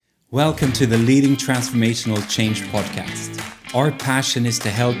Welcome to the Leading Transformational Change podcast. Our passion is to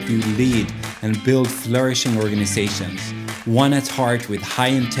help you lead and build flourishing organizations, one at heart with high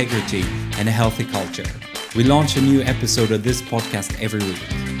integrity and a healthy culture. We launch a new episode of this podcast every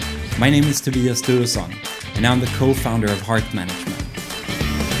week. My name is Tobias Sturesson, and I'm the co-founder of Heart Management.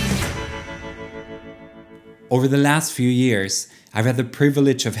 Over the last few years, I've had the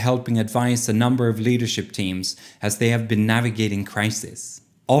privilege of helping advise a number of leadership teams as they have been navigating crisis,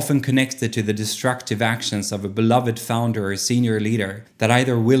 often connected to the destructive actions of a beloved founder or senior leader that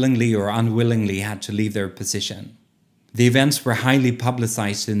either willingly or unwillingly had to leave their position. The events were highly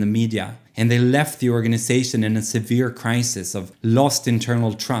publicized in the media, and they left the organization in a severe crisis of lost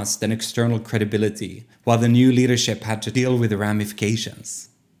internal trust and external credibility, while the new leadership had to deal with the ramifications.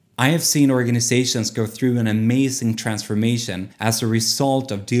 I have seen organizations go through an amazing transformation as a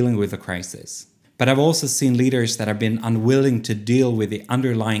result of dealing with the crisis. But I've also seen leaders that have been unwilling to deal with the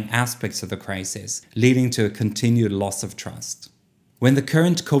underlying aspects of the crisis, leading to a continued loss of trust. When the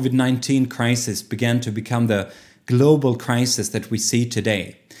current COVID-19 crisis began to become the global crisis that we see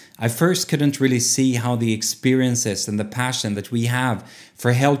today, I first couldn't really see how the experiences and the passion that we have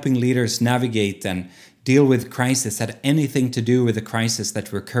for helping leaders navigate and deal with crisis had anything to do with the crisis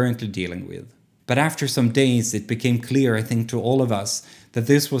that we're currently dealing with. But after some days, it became clear, I think, to all of us that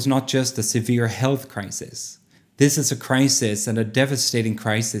this was not just a severe health crisis. This is a crisis and a devastating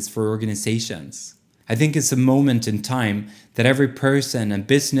crisis for organizations. I think it's a moment in time that every person and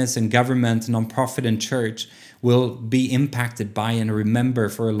business and government, nonprofit and church will be impacted by and remember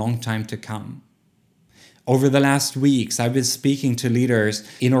for a long time to come. Over the last weeks, I've been speaking to leaders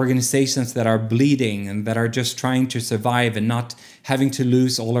in organizations that are bleeding and that are just trying to survive and not having to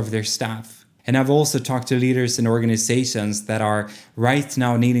lose all of their staff. And I've also talked to leaders in organizations that are right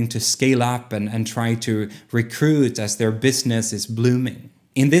now needing to scale up and try to recruit as their business is blooming.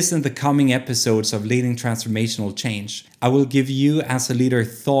 In this and the coming episodes of Leading Transformational Change, I will give you as a leader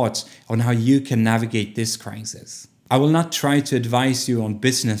thoughts on how you can navigate this crisis. I will not try to advise you on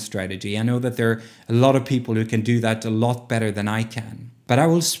business strategy. I know that there are a lot of people who can do that a lot better than I can. But I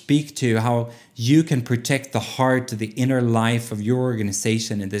will speak to how you can protect the heart, the inner life of your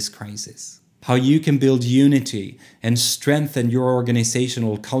organization in this crisis. How you can build unity and strengthen your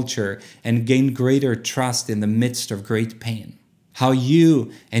organizational culture and gain greater trust in the midst of great pain. How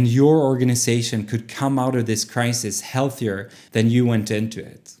you and your organization could come out of this crisis healthier than you went into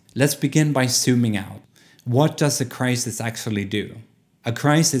it. Let's begin by zooming out. What does a crisis actually do? A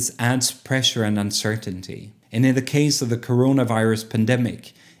crisis adds pressure and uncertainty. And in the case of the coronavirus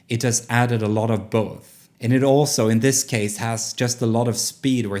pandemic, it has added a lot of both. And it also, in this case, has just a lot of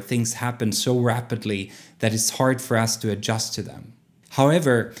speed where things happen so rapidly that it's hard for us to adjust to them.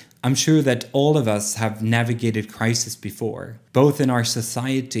 However, I'm sure that all of us have navigated crisis before, both in our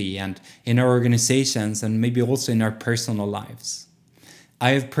society and in our organizations and maybe also in our personal lives. I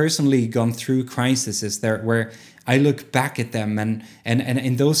have personally gone through crises there where I look back at them and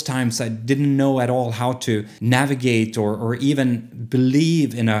in those times I didn't know at all how to navigate or even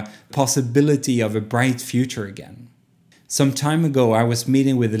believe in a possibility of a bright future again. Some time ago, I was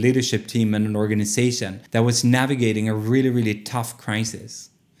meeting with a leadership team in an organization that was navigating a really tough crisis.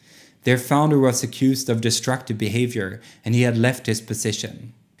 Their founder was accused of destructive behavior and he had left his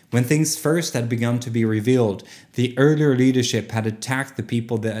position. When things first had begun to be revealed, the earlier leadership had attacked the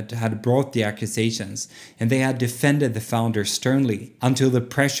people that had brought the accusations, and they had defended the founder sternly until the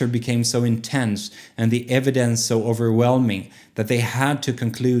pressure became so intense and the evidence so overwhelming that they had to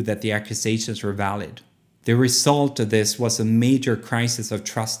conclude that the accusations were valid. The result of this was a major crisis of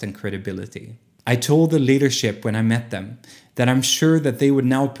trust and credibility. I told the leadership when I met them that I'm sure that they would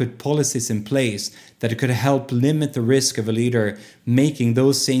now put policies in place that could help limit the risk of a leader making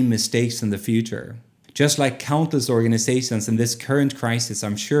those same mistakes in the future. Just like countless organizations in this current crisis,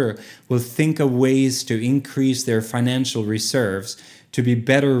 I'm sure, will think of ways to increase their financial reserves to be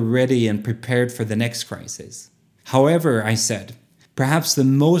better ready and prepared for the next crisis. However, I said, perhaps the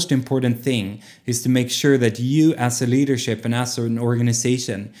most important thing is to make sure that you as a leadership and as an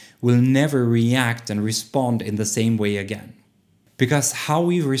organization will never react and respond in the same way again. Because how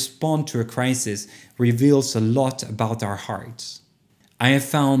we respond to a crisis reveals a lot about our hearts. I have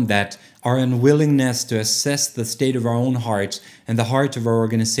found that our unwillingness to assess the state of our own hearts and the heart of our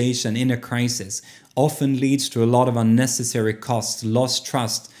organization in a crisis often leads to a lot of unnecessary costs, lost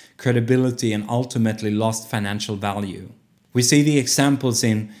trust, credibility, and ultimately lost financial value. We see the examples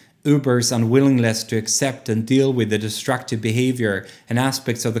in Uber's unwillingness to accept and deal with the destructive behavior and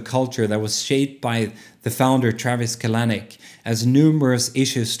aspects of the culture that was shaped by the founder Travis Kalanick as numerous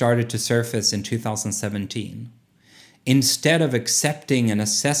issues started to surface in 2017. instead of accepting and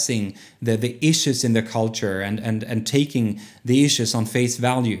assessing the issues in the culture and taking the issues on face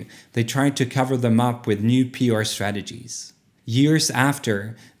value, they tried to cover them up with new PR strategies. Years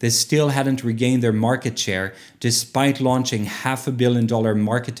after, they still hadn't regained their market share despite launching $500 million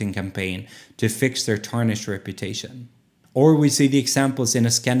marketing campaign to fix their tarnished reputation. Or we see the examples in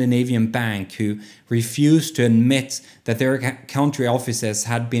a Scandinavian bank who refused to admit that their country offices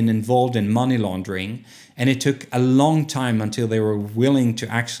had been involved in money laundering, and it took a long time until they were willing to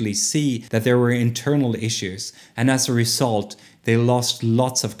actually see that there were internal issues, and as a result, they lost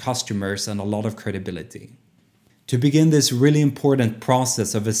lots of customers and a lot of credibility. To begin this really important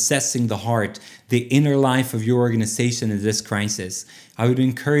process of assessing the heart, the inner life of your organization in this crisis, I would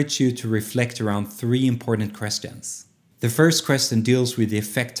encourage you to reflect around 3 important questions. The first question deals with the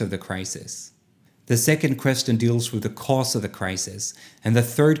effect of the crisis. The second question deals with the cause of the crisis. And the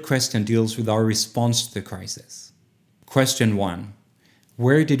third question deals with our response to the crisis. Question 1.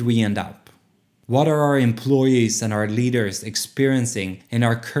 Where did we end up? What are our employees and our leaders experiencing in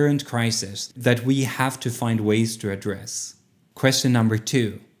our current crisis that we have to find ways to address? Question number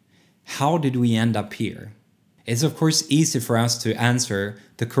 2. How did we end up here? It's of course easy for us to answer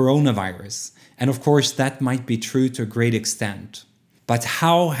the coronavirus, and of course that might be true to a great extent. But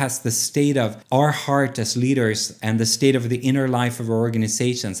how has the state of our heart as leaders and the state of the inner life of our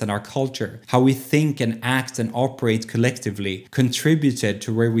organizations and our culture, how we think and act and operate collectively, contributed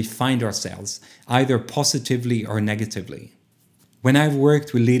to where we find ourselves, either positively or negatively? When I've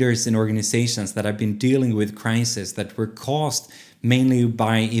worked with leaders in organizations that have been dealing with crises that were caused mainly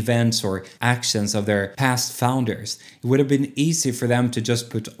by events or actions of their past founders, it would have been easy for them to just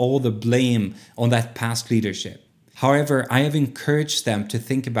put all the blame on that past leadership. However, I have encouraged them to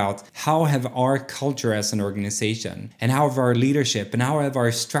think about how have our culture as an organization and how have our leadership and how have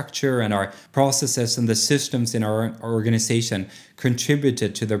our structure and our processes and the systems in our organization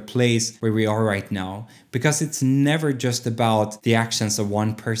contributed to the place where we are right now. Because it's never just about the actions of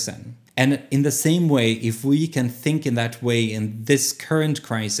one person. And in the same way, if we can think in that way in this current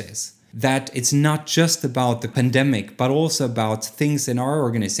crisis, that it's not just about the pandemic, but also about things in our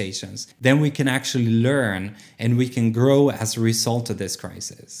organizations, then we can actually learn and we can grow as a result of this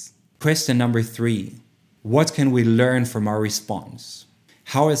crisis. Question number 3. What can we learn from our response?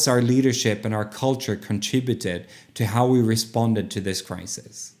 How has our leadership and our culture contributed to how we responded to this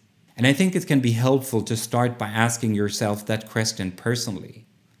crisis? And I think it can be helpful to start by asking yourself that question personally.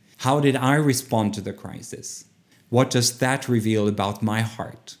 How did I respond to the crisis? What does that reveal about my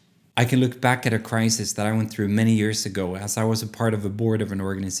heart? I can look back at a crisis that I went through many years ago as I was a part of a board of an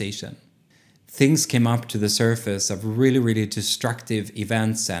organization. Things came up to the surface of really destructive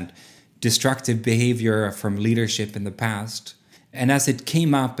events and destructive behavior from leadership in the past. And as it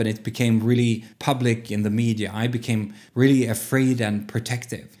came up and it became really public in the media, I became really afraid and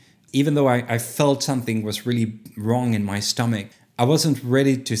protective. Even though I felt something was really wrong in my stomach, I wasn't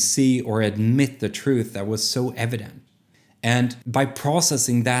ready to see or admit the truth that was so evident. And by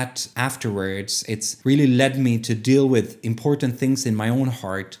processing that afterwards, it's really led me to deal with important things in my own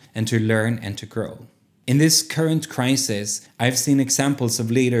heart and to learn and to grow. In this current crisis, I've seen examples of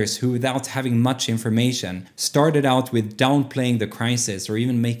leaders who, without having much information, started out with downplaying the crisis or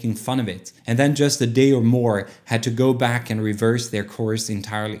even making fun of it, and then just a day or more had to go back and reverse their course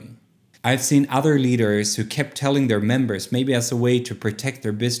entirely. I've seen other leaders who kept telling their members, maybe as a way to protect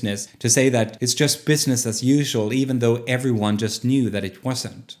their business, to say that it's just business as usual, even though everyone just knew that it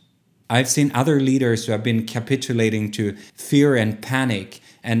wasn't. I've seen other leaders who have been capitulating to fear and panic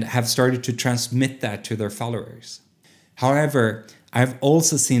and have started to transmit that to their followers. However, I've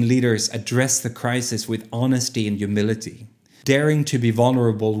also seen leaders address the crisis with honesty and humility, daring to be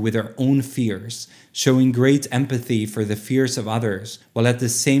vulnerable with their own fears, showing great empathy for the fears of others, while at the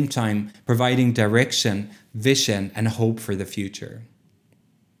same time providing direction, vision, and hope for the future.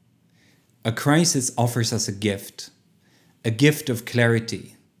 A crisis offers us a gift of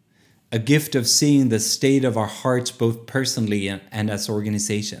clarity, a gift of seeing the state of our hearts both personally and as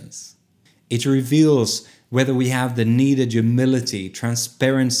organizations. It reveals whether we have the needed humility,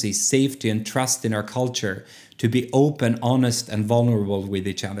 transparency, safety, and trust in our culture to be open, honest, and vulnerable with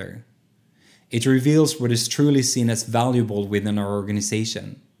each other. It reveals what is truly seen as valuable within our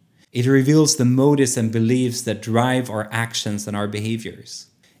organization. It reveals the motives and beliefs that drive our actions and our behaviors.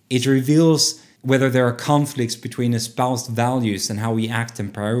 It reveals whether there are conflicts between espoused values and how we act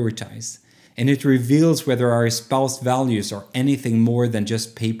and prioritize. And it reveals whether our espoused values are anything more than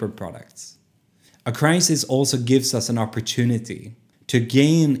just paper products. A crisis also gives us an opportunity to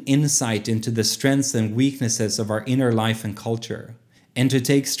gain insight into the strengths and weaknesses of our inner life and culture. and to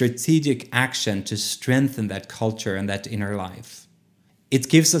take strategic action to strengthen that culture and that inner life. It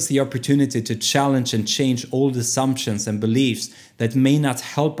gives us the opportunity to challenge and change old assumptions and beliefs that may not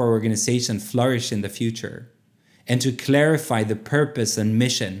help our organization flourish in the future, and to clarify the purpose and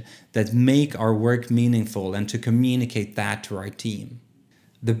mission that make our work meaningful and to communicate that to our team.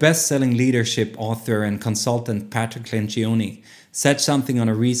 The best-selling leadership author and consultant Patrick Lencioni said something on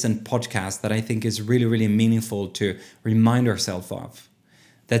a recent podcast that I think is really, really meaningful to remind ourselves of.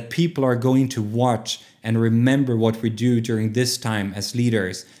 That people are going to watch and remember what we do during this time as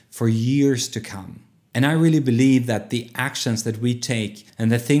leaders for years to come. And I really believe that the actions that we take and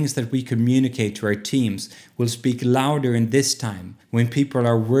the things that we communicate to our teams will speak louder in this time when people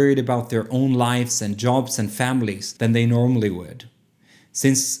are worried about their own lives and jobs and families than they normally would.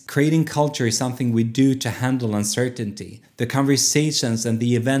 Since creating culture is something we do to handle uncertainty, the conversations and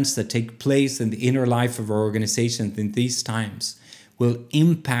the events that take place in the inner life of our organizations in these times will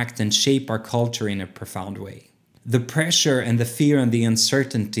impact and shape our culture in a profound way. The pressure and the fear and the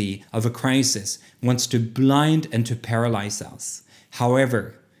uncertainty of a crisis wants to blind and to paralyze us.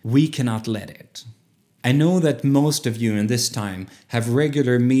 However, we cannot let it. I know that most of you in this time have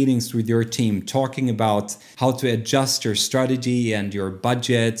regular meetings with your team talking about how to adjust your strategy and your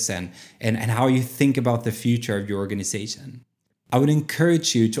budgets and how you think about the future of your organization. I would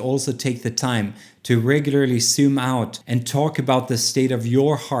encourage you to also take the time to regularly zoom out and talk about the state of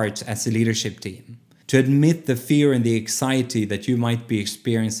your heart as a leadership team, to admit the fear and the anxiety that you might be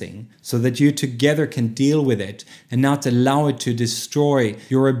experiencing so that you together can deal with it and not allow it to destroy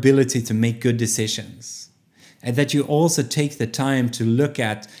your ability to make good decisions. And that you also take the time to look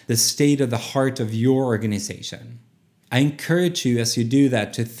at the state of the heart of your organization. I encourage you as you do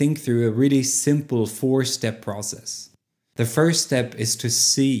that to think through a really simple 4-step process. The first step is to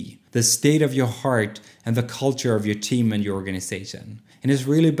see the state of your heart and the culture of your team and your organization. And it's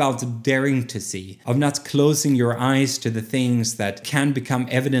really about daring to see, of not closing your eyes to the things that can become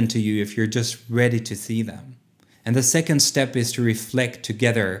evident to you if you're just ready to see them. And the second step is to reflect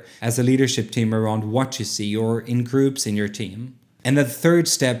together as a leadership team around what you see or in groups in your team. And the third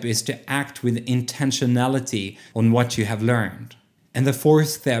step is to act with intentionality on what you have learned. And the fourth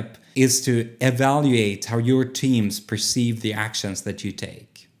step is to evaluate how your teams perceive the actions that you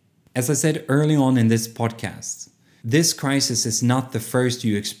take. As I said early on in this podcast, this crisis is not the first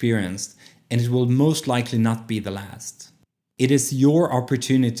you experienced, and it will most likely not be the last. It is your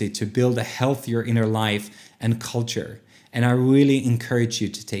opportunity to build a healthier inner life and culture, and I really encourage you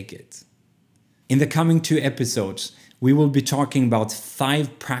to take it. In the coming 2 episodes, we will be talking about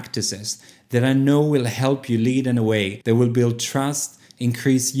 5 practices that I know will help you lead in a way that will build trust,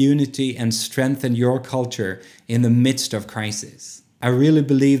 increase unity, and strengthen your culture in the midst of crisis. I really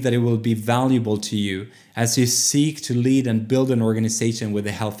believe that it will be valuable to you as you seek to lead and build an organization with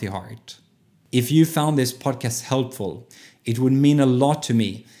a healthy heart. If you found this podcast helpful, it would mean a lot to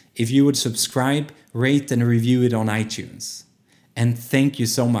me if you would subscribe, rate, and review it on iTunes. And thank you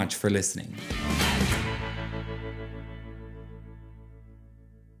so much for listening.